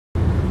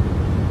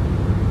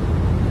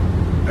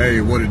Hey,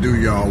 what it do,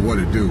 y'all? What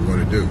it do? What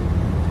it do?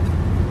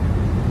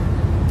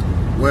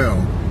 Well,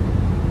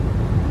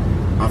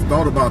 I've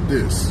thought about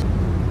this,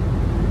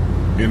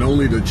 and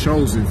only the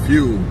chosen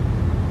few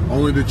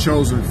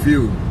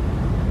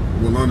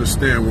will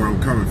understand where I'm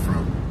coming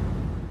from.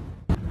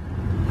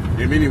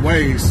 In many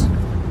ways,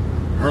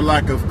 her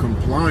lack of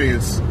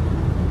compliance,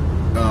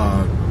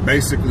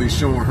 basically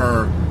showing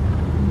her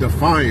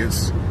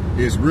defiance,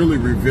 is really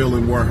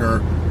revealing where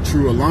her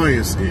true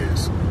alliance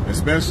is,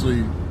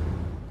 especially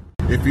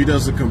if he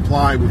doesn't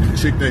comply with the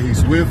chick that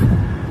he's with.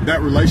 That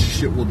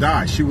relationship will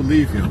die. She will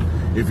leave him.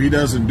 If he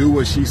doesn't do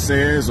what she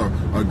says or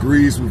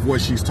agrees with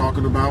what she's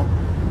talking about,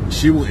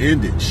 she will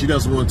end it. She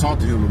doesn't want to talk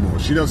to him anymore.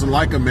 She doesn't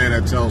like a man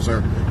that tells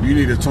her, you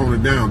need to tone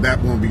it down.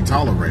 That won't be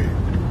tolerated.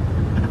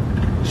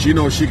 She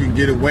knows she can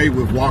get away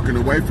with walking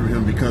away from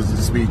him because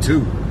it's Me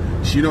Too.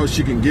 She knows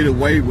she can get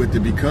away with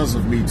it because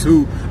of Me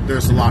Too.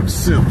 There's a lot of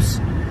simps.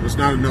 There's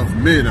not enough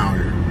men out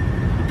here.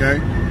 Okay?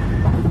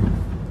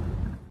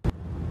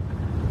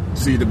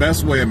 See, the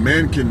best way a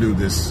man can do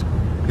this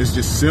is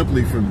just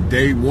simply from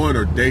day one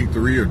or day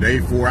 3 or day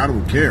 4. I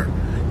don't care.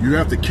 You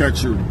have to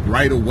catch her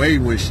right away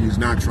when she's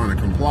not trying to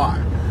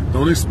comply.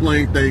 Don't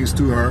explain things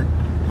to her.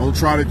 Don't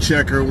try to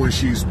check her when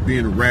she's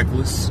being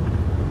reckless.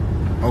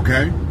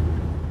 Okay?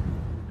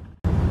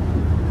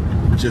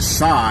 Just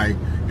sigh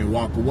and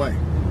walk away.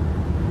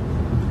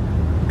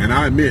 And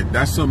I admit,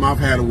 that's something I've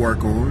had to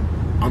work on.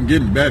 I'm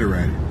getting better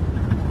at it.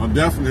 I'm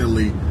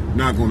definitely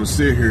not going to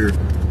sit here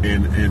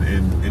and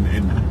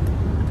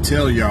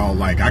tell y'all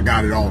like I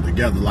got it all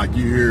together. Like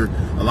you hear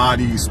a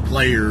lot of these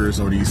players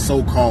or these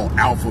so-called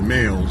alpha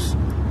males, you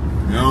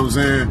know what I'm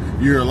saying?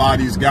 You hear a lot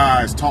of these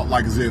guys talk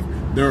like as if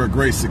they're a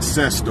great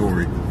success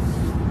story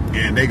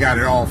and they got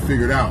it all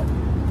figured out.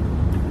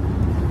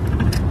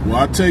 Well,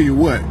 I tell you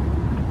what,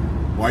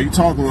 while you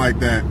talking like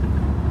that,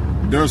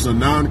 there's a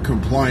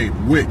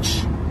non-compliant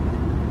witch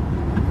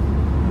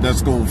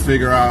that's going to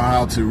figure out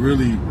how to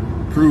really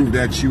prove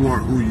that you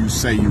aren't who you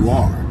say you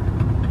are.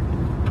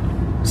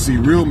 See,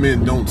 real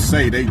men don't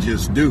say, they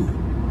just do.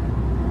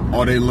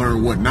 Or they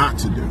learn what not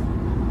to do.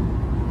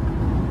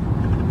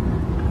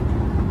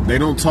 They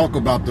don't talk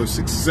about their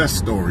success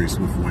stories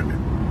with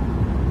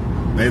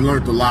women. They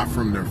learned a lot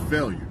from their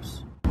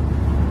failures.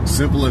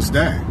 Simple as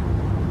that.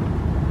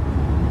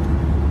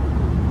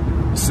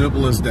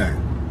 Simple as that.